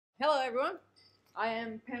Hello everyone, I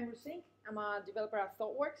am Pam Rucinque. I'm a developer at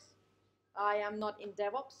ThoughtWorks. I am not in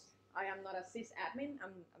DevOps. I am not a sysadmin.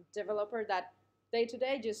 I'm a developer that day to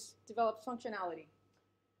day just develops functionality.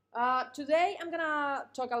 Today I'm gonna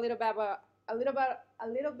talk a little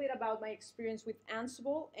bit about my experience with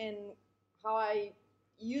Ansible and how I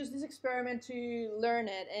use this experiment to learn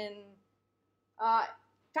it, and uh,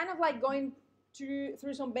 kind of like going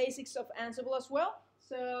through some basics of Ansible as well.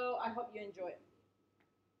 So I hope you enjoy it.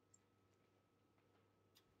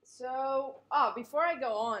 So, before I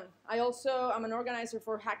go on, I'm an organizer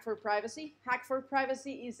for Hack for Privacy. Hack for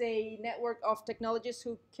Privacy is a network of technologists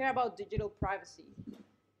who care about digital privacy.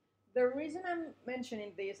 The reason I'm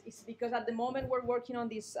mentioning this is because at the moment we're working on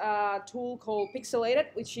this tool called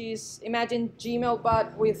Pixelated, which is imagine Gmail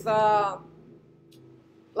but with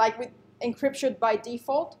with encryption by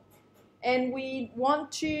default, and we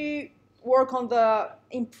want to work on the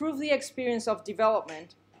improve the experience of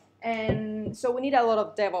development, and so we need a lot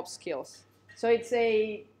of DevOps skills. So it's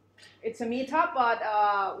a meetup,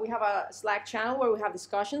 but we have a Slack channel where we have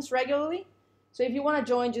discussions regularly. So if you want to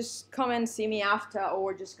join, just come and see me after,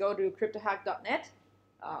 or just go to cryptohack.net.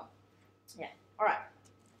 Yeah, all right.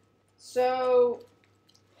 So,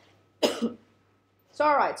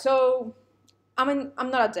 all right. So I'm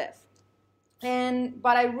not a dev.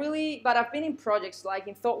 But I've been in projects like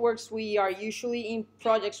in ThoughtWorks. We are usually in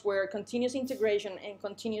projects where continuous integration and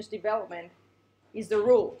continuous development is the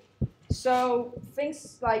rule. So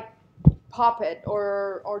things like Puppet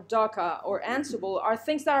or Docker or Ansible are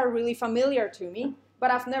things that are really familiar to me,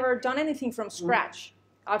 but I've never done anything from scratch.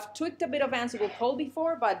 I've tweaked a bit of Ansible code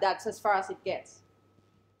before, but that's as far as it gets.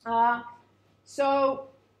 So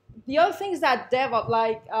the other thing is that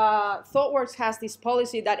DevOps, ThoughtWorks has this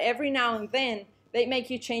policy that every now and then they make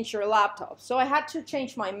you change your laptop. So I had to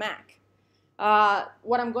change my Mac.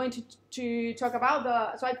 What I'm going to talk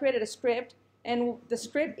about, so I created a script, and the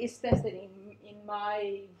script is tested in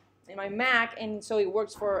my Mac, and so it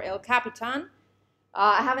works for El Capitan.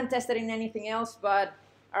 I haven't tested in anything else, but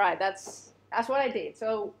all right, that's what I did.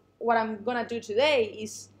 So what I'm gonna do today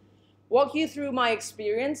is walk you through my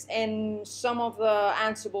experience and some of the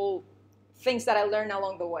Ansible things that I learned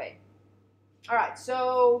along the way. All right,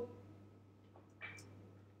 so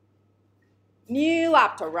new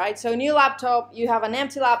laptop, right? So new laptop, you have an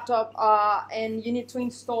empty laptop, and you need to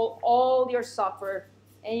install all your software,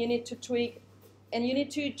 and you need to tweak, and you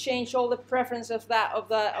need to change all the preferences of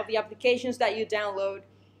the applications that you download.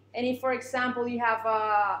 And if, for example,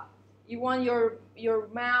 you want your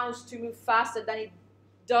mouse to move faster than it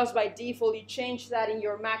does by default, you change that in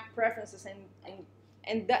your Mac preferences,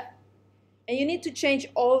 and you need to change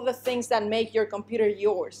all the things that make your computer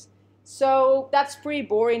yours. So that's pretty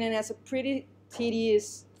boring, and it's a pretty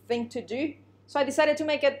tedious thing to do. So I decided to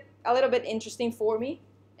make it a little bit interesting for me.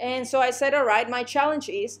 And so I said, all right, my challenge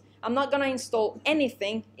is I'm not going to install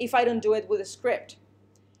anything if I don't do it with a script.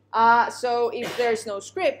 So if there's no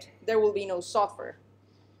script, there will be no software.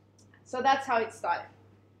 So that's how it started.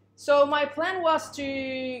 So my plan was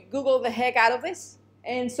to Google the heck out of this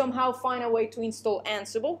and somehow find a way to install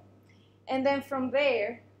Ansible. And then from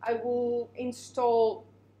there, I will install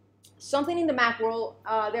something in the Mac world.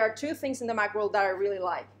 There are two things in the Mac world that I really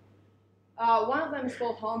like. One of them is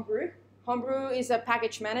called Homebrew. Homebrew is a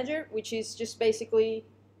package manager, which is just basically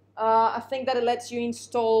a thing that lets you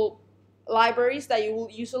install libraries that you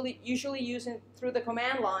will usually use through the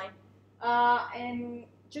command line, and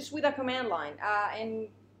just with a command line, and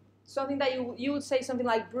something that you would say something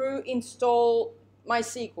like brew install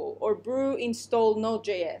MySQL or brew install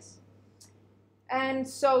Node.js. And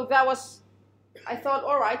so I thought,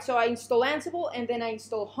 all right, so I install Ansible and then I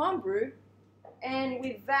install Homebrew, and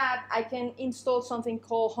with that I can install something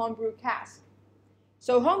called Homebrew Cask.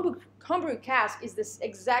 So Homebrew Cask is this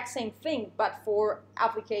exact same thing, but for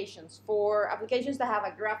applications that have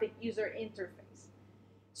a graphic user interface.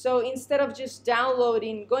 So instead of just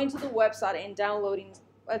going to the website and downloading,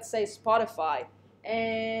 let's say Spotify,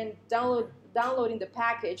 and downloading the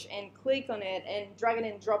package and click on it and drag it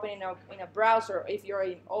and drop it in a browser, if you're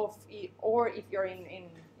if you're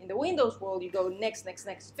in the Windows world, you go next,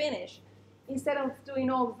 finish. Instead of doing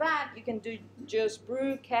all that, you can do just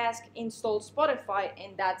brew, cask, install Spotify,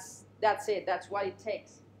 and that's it. That's what it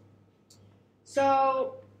takes.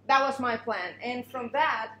 So that was my plan. And from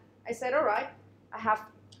that, I said, all right, I have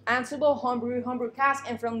Ansible, Homebrew Cask,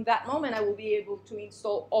 and from that moment, I will be able to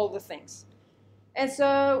install all the things. And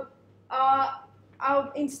so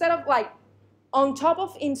instead of on top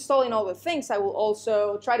of installing all the things, I will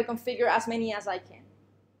also try to configure as many as I can.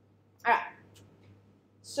 All right.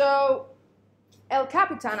 So El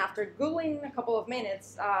Capitan, after Googling a couple of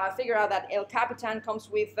minutes, figured out that El Capitan comes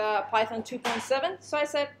with Python 2.7. So I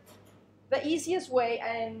said, the easiest way,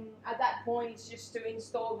 and at that point, is just to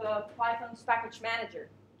install the Python's package manager,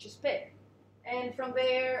 which is pip. And from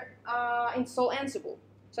there, install Ansible.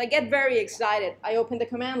 So I get very excited. I open the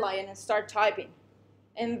command line and start typing.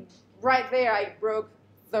 And right there, I broke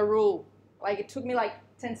the rule. Like, it took me like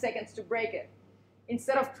 10 seconds to break it.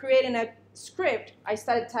 Instead of creating a script, I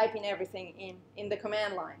started typing everything in the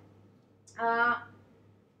command line.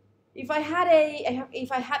 If I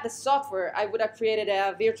had the software, I would have created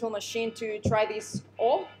a virtual machine to try this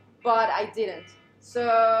all, but I didn't.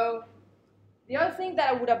 So the other thing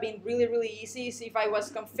that would have been really, really easy is if I was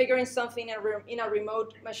configuring something in a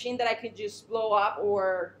remote machine that I could just blow up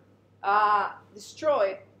or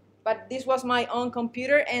destroy. But this was my own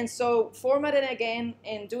computer, and so formatting again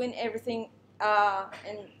and doing everything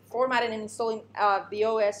and formatting and installing the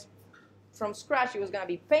OS from scratch, it was going to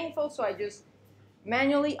be painful, so I just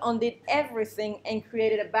manually undid everything and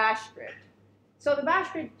created a bash script. So the bash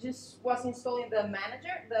script just was installing the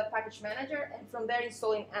manager, the package manager, and from there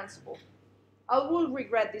installing Ansible. I will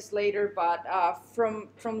regret this later, but from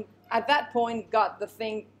at that point,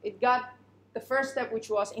 it got the first step,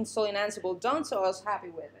 which was installing Ansible, done, so I was happy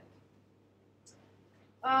with it.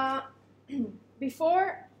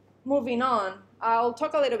 Before moving on, I'll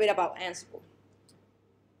talk a little bit about Ansible.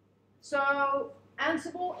 So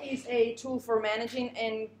Ansible is a tool for managing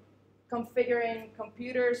and configuring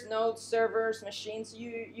computers, nodes, servers, machines,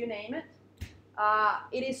 you name it.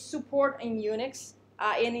 It is support in Unix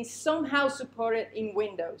and is somehow supported in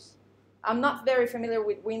Windows. I'm not very familiar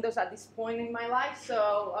with Windows at this point in my life,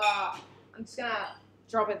 so I'm just gonna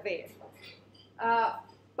drop it there.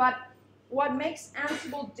 But what makes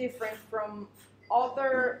Ansible different from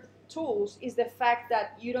other tools is the fact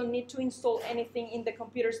that you don't need to install anything in the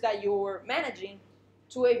computers that you're managing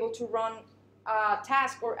to be able to run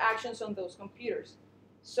tasks or actions on those computers.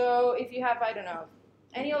 So if you have, I don't know,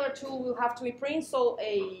 any other tool will have to pre-install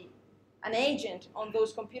an agent on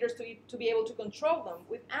those computers to be able to control them.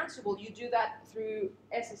 With Ansible, you do that through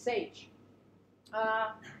SSH.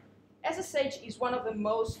 SSH is one of the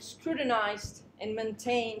most scrutinized and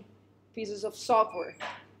maintained pieces of software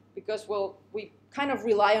because, well, we kind of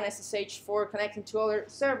rely on SSH for connecting to other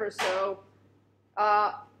servers. So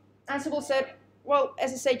Ansible said, well,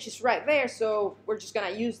 SSH is right there, so we're just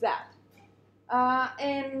going to use that.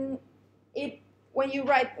 And when you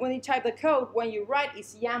type the code, when you write,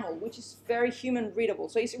 it's YAML, which is very human readable.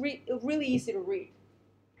 So it's really easy to read.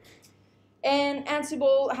 And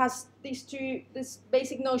Ansible has this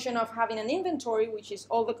basic notion of having an inventory, which is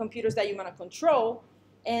all the computers that you want to control,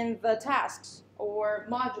 and the tasks or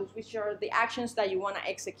modules, which are the actions that you want to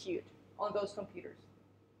execute on those computers.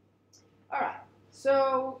 All right,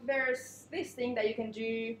 so there's this thing that you can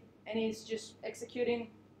do, and it's just executing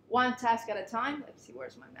one task at a time. Let's see,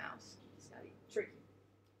 where's my mouse? It's going to be tricky.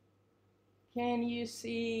 Can you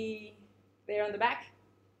see there on the back?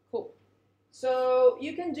 Cool. So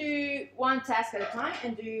you can do one task at a time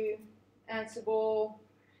and do Ansible,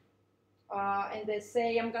 and then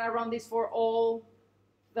say I'm going to run this for all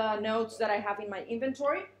the nodes that I have in my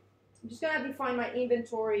inventory. I'm just going to define my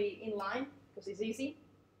inventory in line because it's easy.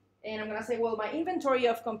 And I'm going to say, well, my inventory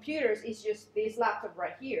of computers is just this laptop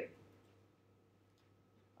right here.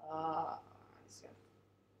 It's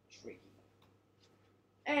tricky.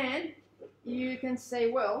 And you can say,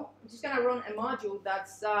 well, I'm just going to run a module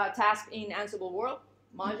that's task in Ansible world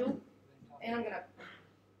module. And I'm going to,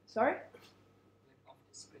 sorry? Off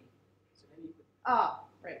the screen. So maybe you could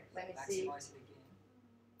right. Let me maximize see. it again.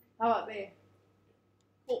 How about there?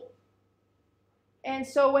 Cool. And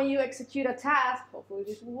so when you execute a task, hopefully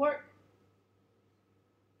this will work.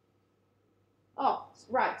 Oh,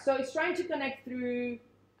 right. So it's trying to connect through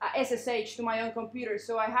SSH to my own computer.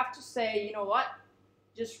 So I have to say, you know what?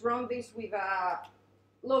 Just run this with a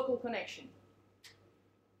local connection.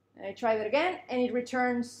 And I try that again, and it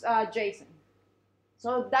returns JSON.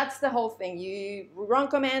 So that's the whole thing. You run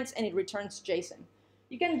commands, and it returns JSON.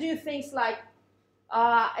 You can do things like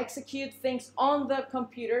execute things on the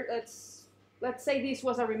computer. Let's say this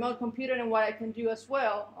was a remote computer, and what I can do as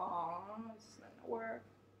well. It's not gonna work.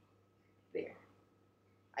 There.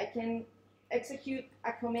 I can execute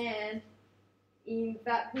a command in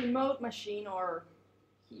that remote machine or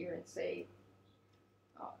here and say,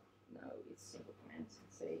 oh no, it's simple commands.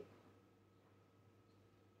 Say,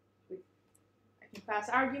 I can pass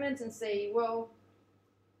arguments and say, well,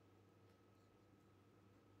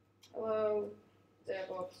 hello,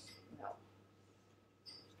 DevOps, no.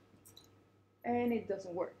 And it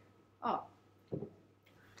doesn't work. Oh.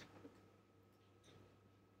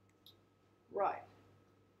 Right.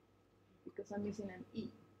 because I'm using an E.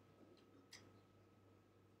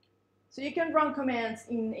 So you can run commands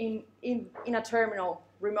in a terminal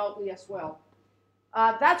remotely as well.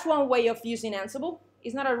 That's one way of using Ansible.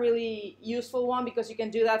 It's not a really useful one because you can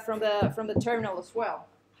do that from the terminal as well.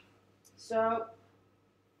 So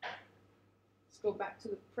let's go back to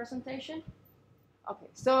the presentation. Okay,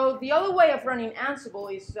 so the other way of running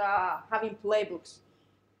Ansible is having playbooks.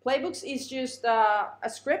 Playbooks is just a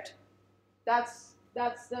script. That's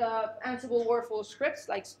the Ansible workflow scripts,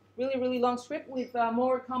 like really long script with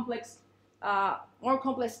more complex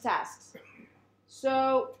tasks.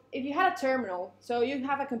 So if you had a terminal, so you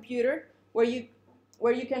have a computer where you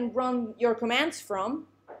can run your commands from,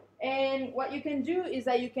 and what you can do is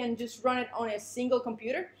that you can just run it on a single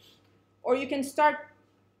computer, or you can start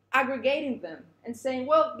aggregating them and saying,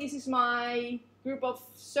 well, this is my group of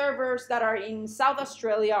servers that are in South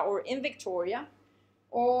Australia or in Victoria,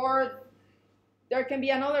 or there can be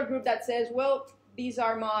another group that says, well, these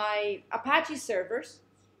are my Apache servers,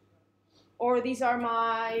 or these are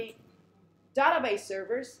my database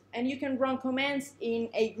servers, and you can run commands in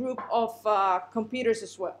a group of computers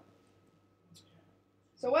as well.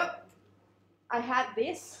 So, well, I had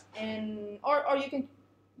this, and or you can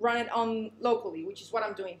run it on locally, which is what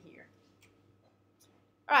I'm doing here.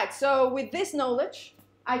 All right, so with this knowledge,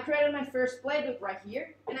 I created my first playbook right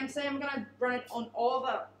here, and I'm saying I'm gonna run it on all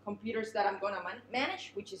the computers that I'm gonna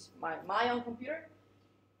manage, which is my own computer.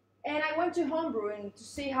 And I went to Homebrew and to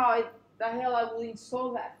see how the hell I will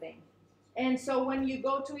install that thing. And so when you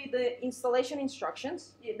go to the installation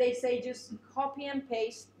instructions, they say just copy and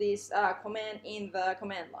paste this command in the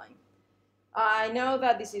command line. I know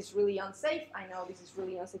that this is really unsafe, I know this is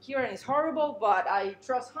really insecure and it's horrible, but I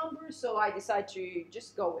trust Homebrew, so I decide to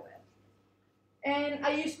just go with it. And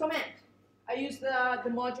I use command. I use the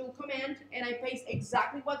module command, and I paste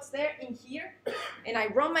exactly what's there in here, and I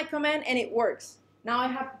run my command, and it works. Now I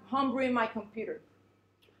have Homebrew in my computer.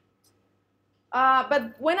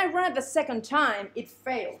 But when I run it the second time, it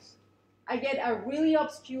fails. I get a really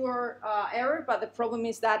obscure error, but the problem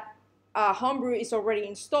is that Homebrew is already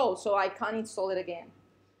installed, so I can't install it again.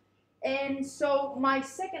 And so my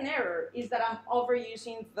second error is that I'm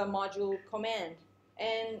overusing the module command.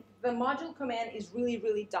 And the module command is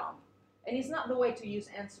really dumb. And it's not the way to use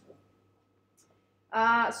Ansible.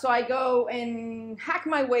 So I go and hack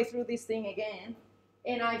my way through this thing again,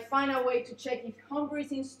 and I find a way to check if Homebrew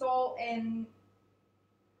is installed, and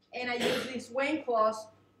I use this when clause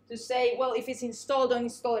to say, well, if it's installed, don't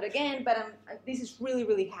install it again, but this is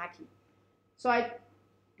really hacky. So I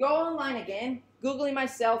go online again, Googling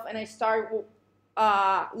myself, and I start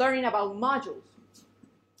learning about modules.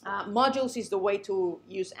 Modules is the way to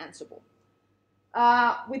use Ansible.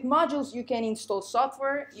 With modules, you can install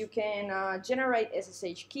software, you can generate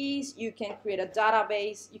SSH keys, you can create a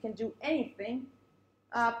database, you can do anything,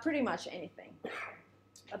 pretty much anything.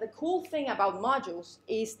 The cool thing about modules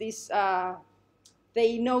is this,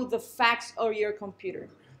 they know the facts of your computer.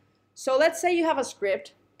 So let's say you have a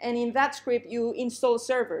script, and in that script you install a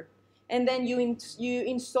server, and then you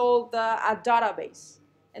install a database,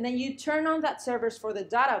 and then you turn on that servers for the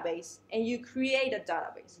database, and you create a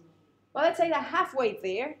database. Well, let's say that halfway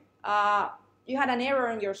there, you had an error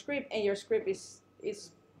in your script, and your script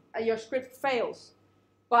your script fails.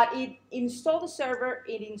 But it installed the server,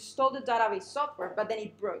 it installed the database software, but then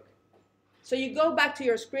it broke. So you go back to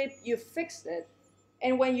your script, you fixed it,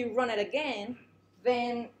 and when you run it again,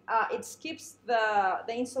 then it skips the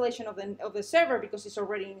installation of the server because it's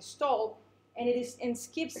already installed, and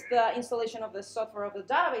skips the installation of the software of the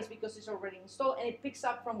database because it's already installed, and it picks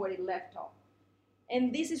up from where it left off.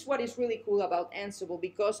 And this is what is really cool about Ansible,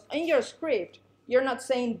 because in your script, you're not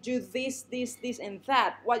saying do this, and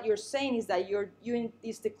that. What you're saying is that you're using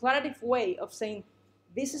this declarative way of saying,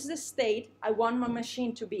 this is the state I want my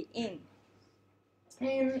machine to be in.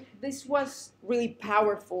 And this was really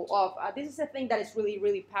powerful. This is a thing that is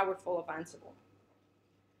really powerful of Ansible.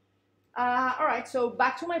 All right, so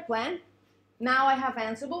back to my plan. Now I have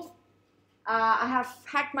Ansible. I have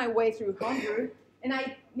hacked my way through Homebrew, and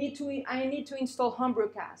I need to install Homebrew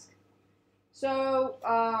Cask. So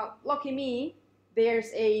lucky me,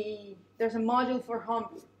 there's a module for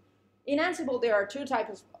Homebrew. In Ansible, there are two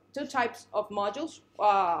types of modules.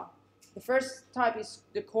 The first type is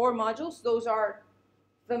the core modules. Those are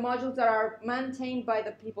the modules that are maintained by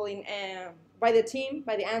the people by the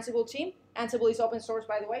Ansible team. Ansible is open source,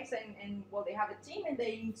 by the way, and well, they have a team, and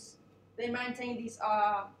they maintain these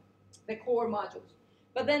the core modules.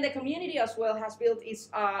 But then the community as well has built its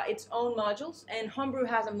own modules, and Homebrew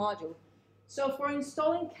has a module. So for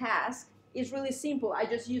installing Cask, it's really simple. I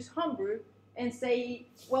just use Homebrew, and say,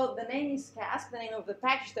 well, the name is Cask, the name of the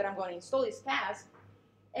package that I'm going to install is Cask,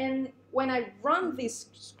 and when I run this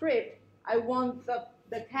script, I want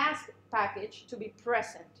the Cask package to be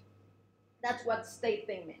present. That's what state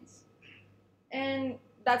thing means. And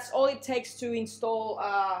that's all it takes to install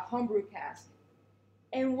Homebrew Cask.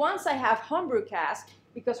 And once I have Homebrew Cask,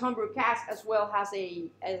 because Homebrew Cask as well has a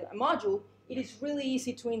module, it is really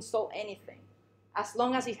easy to install anything, as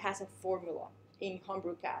long as it has a formula in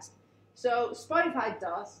Homebrew Cask. So Spotify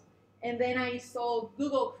does, and then I installed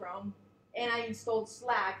Google Chrome, and I installed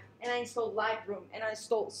Slack, and I installed Lightroom, and I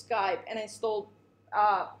installed Skype, and I installed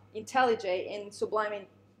IntelliJ and Sublime, and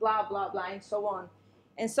blah, blah, blah, and so on.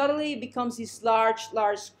 And suddenly it becomes this large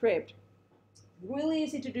script. Really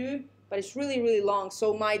easy to do, but it's really, really long,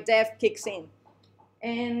 so my dev kicks in.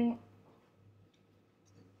 And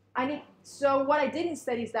so what I did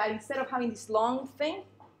instead is that instead of having this long thing,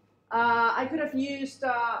 I could have used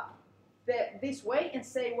this way and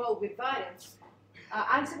say, well, with items,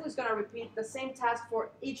 Ansible is going to repeat the same task for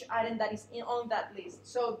each item that is on that list.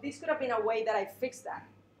 So this could have been a way that I fixed that.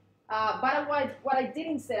 But what I did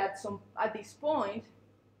instead at this point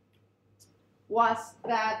was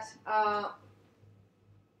that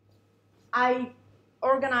I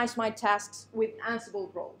organized my tasks with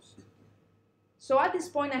Ansible roles. So at this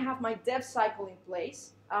point, I have my dev cycle in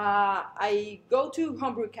place. I go to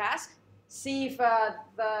Homebrew Cask, see if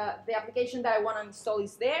the application that I want to install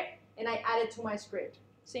is there, and I add it to my script.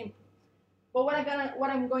 Simple. But what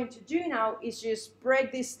I'm going to do now is just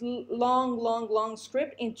break this long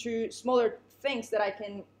script into smaller things that I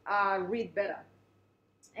can read better.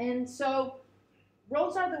 And so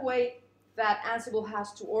roles are the way that Ansible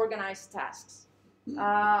has to organize tasks.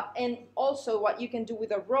 And also what you can do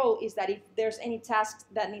with a role is that if there's any task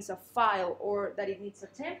that needs a file or that it needs a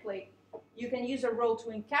template, you can use a role to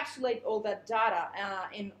encapsulate all that data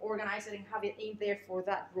and organize it and have it in there for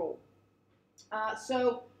that role.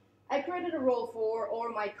 So I created a role for all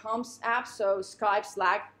my comms apps, so Skype,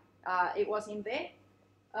 Slack, it was in there.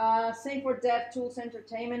 Same for Dev, Tools,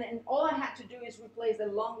 Entertainment, and all I had to do is replace the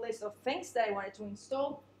long list of things that I wanted to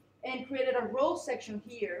install and created a role section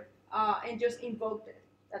here and just invoked it.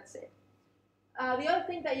 That's it. The other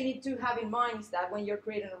thing that you need to have in mind is that when you're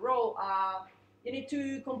creating a role, you need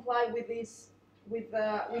to comply with this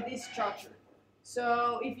structure.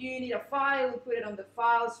 So if you need a file, you put it on the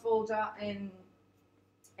files folder, and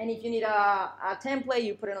if you need a template,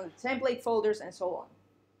 you put it on the template folders, and so on.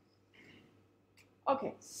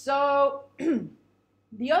 Okay, so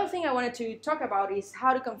the other thing I wanted to talk about is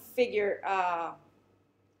how to configure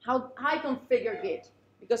how I configure Git,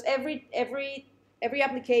 because every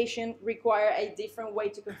application requires a different way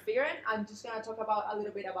to configure it. I'm just going to talk about a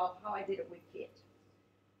little bit about how I did it with Git.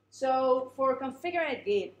 So for configuring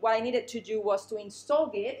Git, what I needed to do was to install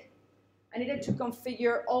Git. I needed to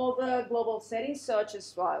configure all the global settings, such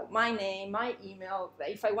as my name, my email,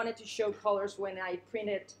 if I wanted to show colors when it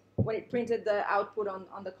printed the output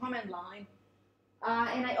on the command line.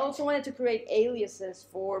 And I also wanted to create aliases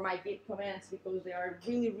for my Git commands because they are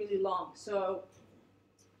really, really long. So,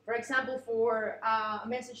 for example, for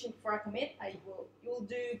messaging for a commit, you'll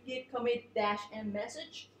do git commit -m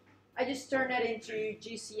message. I just turn that into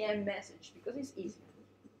GCM message because it's easier.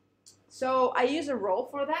 So I use a role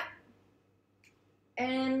for that.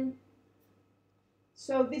 And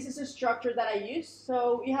so this is a structure that I use.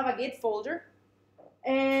 So you have a Git folder.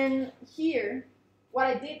 And here, what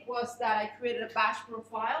I did was that I created a bash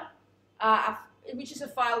profile, which is a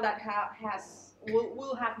file that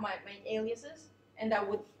will have my aliases, and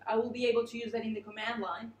I will be able to use that in the command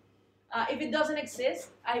line. If it doesn't exist,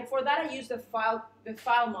 for that I use the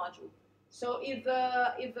file module. So if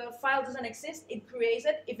the file doesn't exist, it creates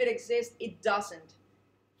it. If it exists, it doesn't.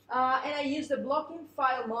 And I use the blocking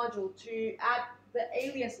file module to add the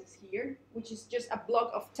aliases here, which is just a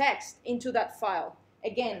block of text into that file.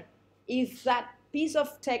 Again, if that piece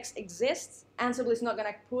of text exists, Ansible is not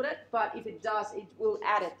going to put it, but if it does, it will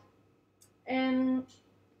add it. And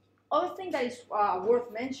other thing that is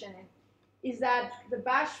worth mentioning is that the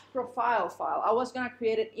bash profile file, I was going to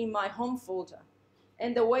create it in my home folder.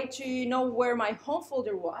 And the way to know where my home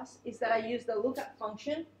folder was is that I use the lookup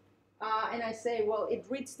function, and I say, well, it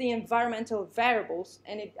reads the environmental variables,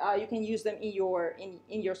 and you can use them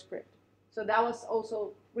in your script. So that was also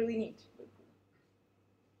really neat.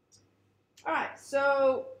 All right,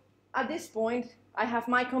 so at this point, I have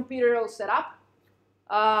my computer all set up.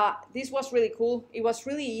 This was really cool. It was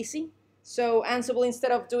really easy. So Ansible,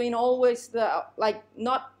 instead of doing always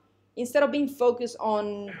instead of being focused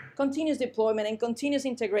on continuous deployment and continuous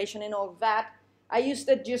integration and all that, I used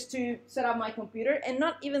it just to set up my computer and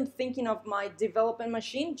not even thinking of my development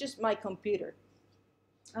machine, just my computer.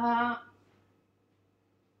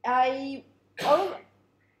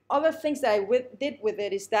 Other things that I did with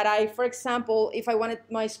it is that I, for example, if I wanted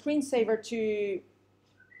my screensaver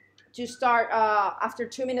to start after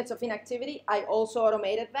 2 minutes of inactivity, I also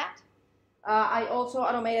automated that. I also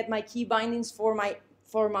automated my key bindings for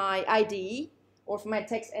my IDE or for my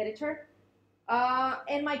text editor.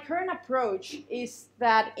 And my current approach is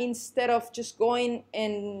that instead of just going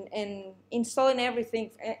and installing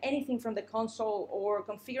anything from the console or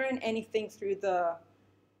configuring anything through the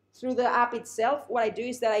app itself, what I do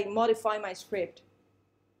is that I modify my script.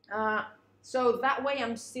 So that way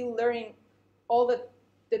I'm still learning all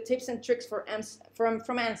the tips and tricks from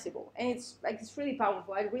Ansible, and it's really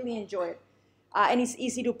powerful. I really enjoy it, and it's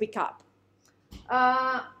easy to pick up.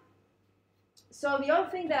 So the other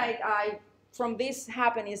thing that I from this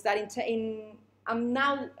happened is that I'm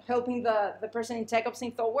now helping the person in TechOps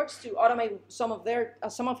in ThoughtWorks to automate some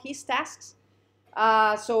of his tasks.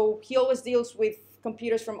 So he always deals with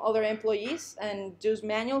computers from other employees and does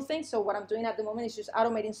manual things. So what I'm doing at the moment is just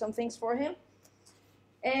automating some things for him.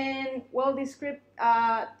 And well, this script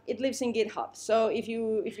it lives in GitHub. So if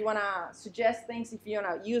you wanna suggest things, if you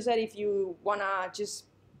wanna use it, if you wanna just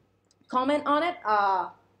comment on it,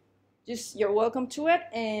 just you're welcome to it.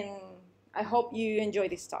 And I hope you enjoy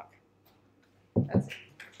this talk. That's it.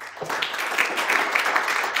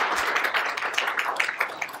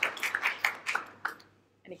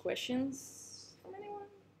 Any questions from anyone?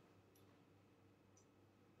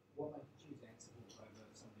 What made you choose Ansible over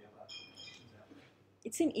some of the other options out there?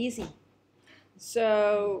 It's in easy.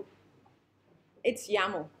 So it's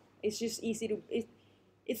YAML. It's just easy to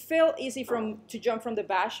it felt easy to jump from a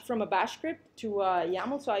bash script to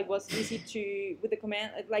YAML. So it was easy to with the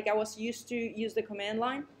command, like I was used to use the command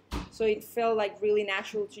line. So it felt like really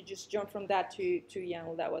natural to just jump from that to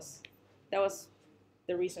YAML. That was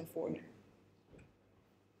the reason for me.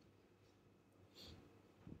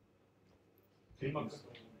 How long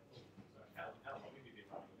have you been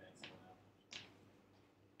running Ansible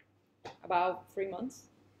now? About 3 months,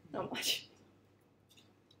 not much.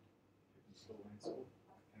 Install Ansible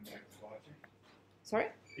and back to Python. Sorry?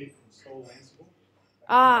 Pip install Ansible.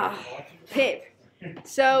 Pip.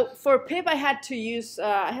 So for pip, I had to use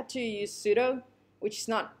sudo, which is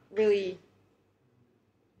not really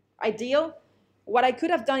ideal. What I could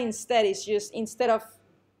have done instead is just instead of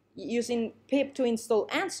using pip to install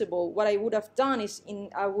Ansible, what I would have done is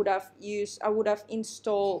I would have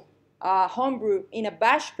installed Homebrew in a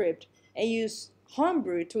bash script and use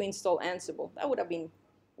Homebrew to install Ansible. That would have been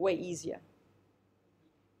way easier.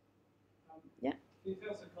 Yeah. Can you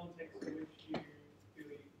tell us the context in which you feel you're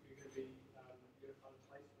going to be your kind of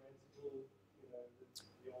place for Ansible, that's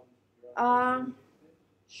beyond your own?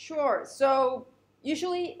 Sure. So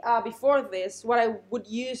usually before this, what I would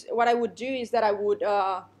do is that I would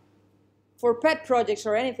for pet projects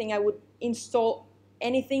or anything, I would install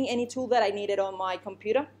any tool that I needed on my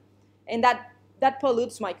computer, and that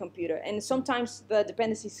pollutes my computer, and sometimes the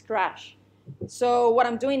dependencies crash. So what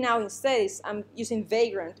I'm doing now instead is I'm using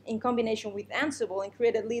Vagrant in combination with Ansible and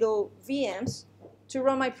created little VMs to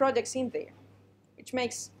run my projects in there, which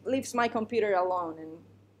leaves my computer alone, and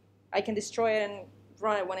I can destroy it and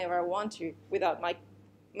run it whenever I want to without my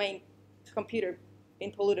main computer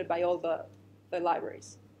being polluted by all the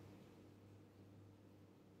libraries.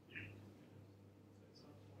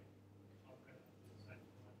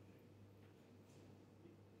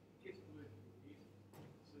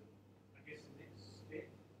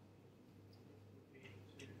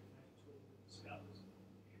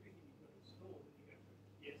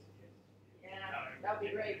 That would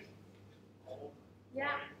be great.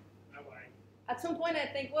 Yeah. At some point I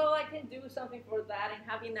think, well, I can do something for that, and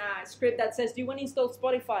having a script that says, do you want to install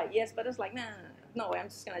Spotify? Yes, but it's like, nah, no way, I'm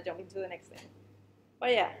just going to jump into the next thing.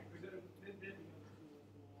 But yeah.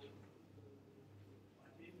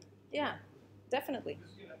 Yeah, definitely.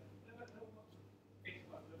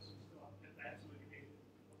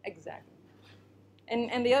 Exactly.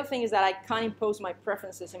 And the other thing is that I can't impose my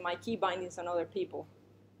preferences and my key bindings on other people,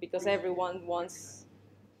 because everyone wants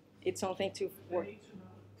its own thing to work.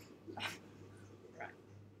 Right.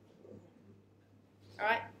 All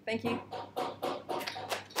right, thank you.